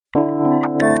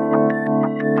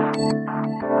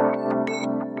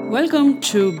Welcome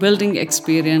to Building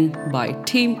Experience by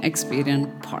Team Experience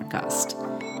podcast.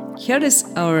 Here is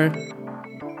our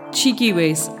cheeky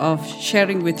ways of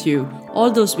sharing with you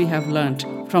all those we have learned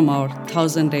from our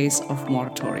 1,000 days of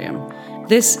moratorium.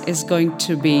 This is going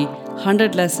to be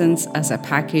 100 lessons as a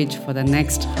package for the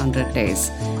next 100 days.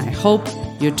 I hope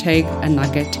you take a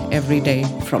nugget every day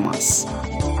from us.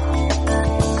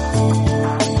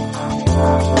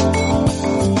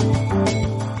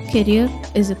 Career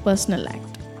is a personal act.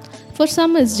 For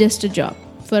some, it's just a job.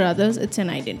 For others, it's an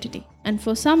identity. And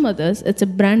for some others, it's a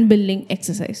brand building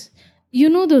exercise. You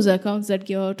know those accounts that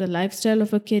give out a lifestyle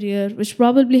of a career, which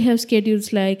probably have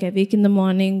schedules like I wake in the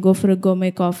morning, go for a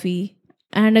gourmet coffee,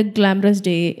 and a glamorous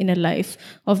day in a life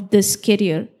of this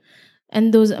career.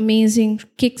 And those amazing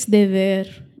kicks they wear,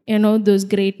 those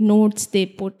great notes they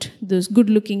put, those good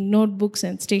looking notebooks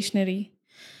and stationery,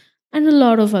 and a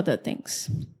lot of other things.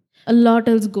 A lot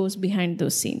else goes behind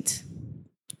those scenes.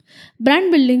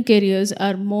 Brand building careers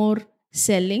are more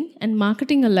selling and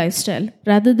marketing a lifestyle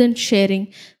rather than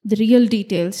sharing the real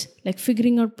details like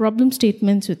figuring out problem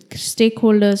statements with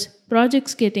stakeholders,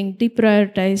 projects getting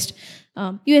deprioritized.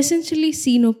 You essentially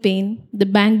see no pain, the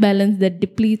bank balance that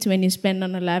depletes when you spend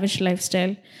on a lavish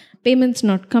lifestyle, payments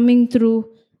not coming through,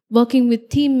 working with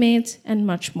teammates, and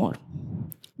much more.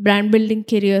 Brand building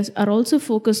careers are also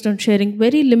focused on sharing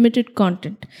very limited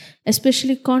content,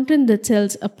 especially content that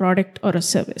sells a product or a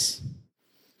service.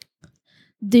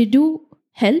 They do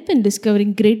help in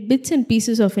discovering great bits and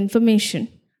pieces of information,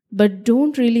 but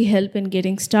don't really help in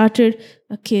getting started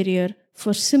a career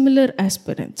for similar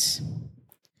aspirants.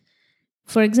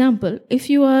 For example, if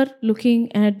you are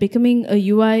looking at becoming a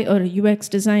UI or a UX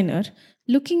designer,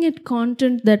 looking at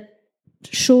content that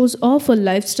shows off a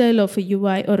lifestyle of a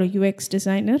UI or a UX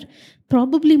designer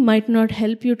probably might not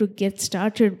help you to get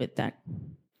started with that.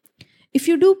 If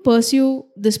you do pursue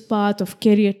this path of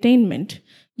career attainment,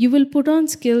 you will put on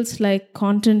skills like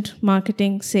content,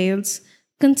 marketing, sales,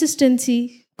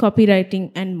 consistency,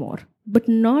 copywriting, and more, but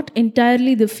not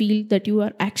entirely the field that you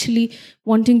are actually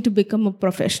wanting to become a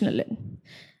professional in.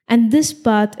 And this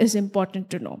path is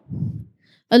important to know.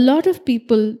 A lot of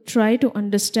people try to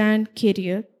understand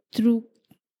career through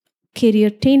career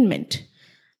attainment,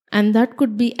 and that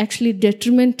could be actually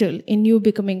detrimental in you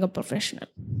becoming a professional.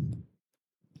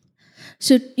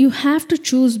 So you have to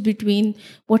choose between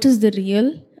what is the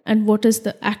real and what is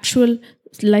the actual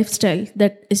lifestyle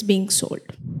that is being sold.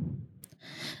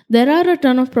 There are a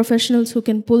ton of professionals who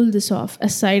can pull this off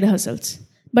as side hustles,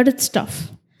 but it's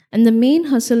tough. And the main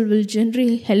hustle will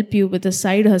generally help you with a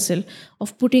side hustle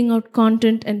of putting out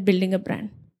content and building a brand.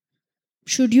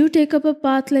 Should you take up a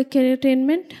path like career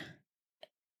attainment?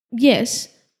 Yes,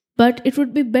 but it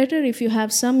would be better if you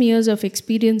have some years of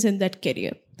experience in that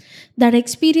career. That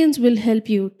experience will help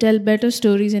you tell better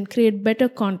stories and create better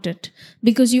content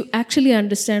because you actually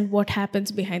understand what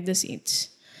happens behind the scenes.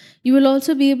 You will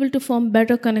also be able to form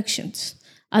better connections.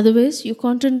 Otherwise, your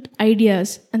content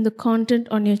ideas and the content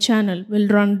on your channel will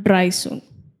run dry soon.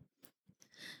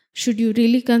 Should you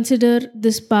really consider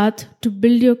this path to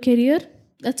build your career?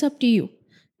 That's up to you.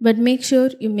 But make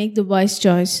sure you make the wise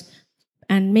choice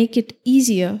and make it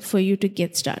easier for you to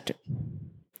get started.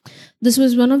 This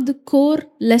was one of the core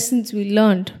lessons we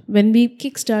learned when we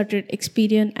kickstarted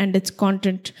Experian and its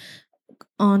content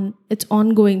on its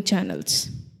ongoing channels.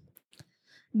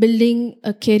 Building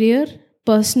a career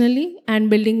personally and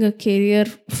building a career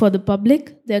for the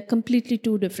public, they're completely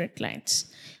two different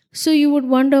lines. So you would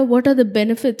wonder what are the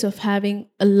benefits of having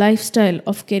a lifestyle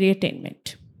of career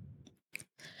attainment.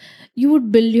 You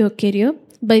would build your career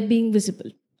by being visible.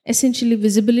 Essentially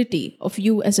visibility of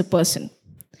you as a person.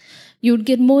 You would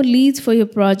get more leads for your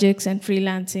projects and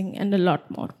freelancing and a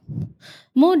lot more.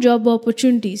 More job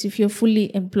opportunities if you're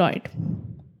fully employed.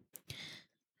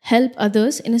 Help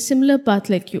others in a similar path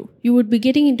like you. You would be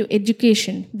getting into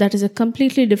education that is a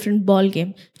completely different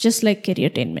ballgame, just like career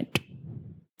attainment.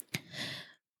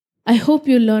 I hope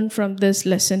you learned from this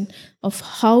lesson of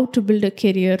how to build a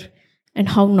career and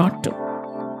how not to.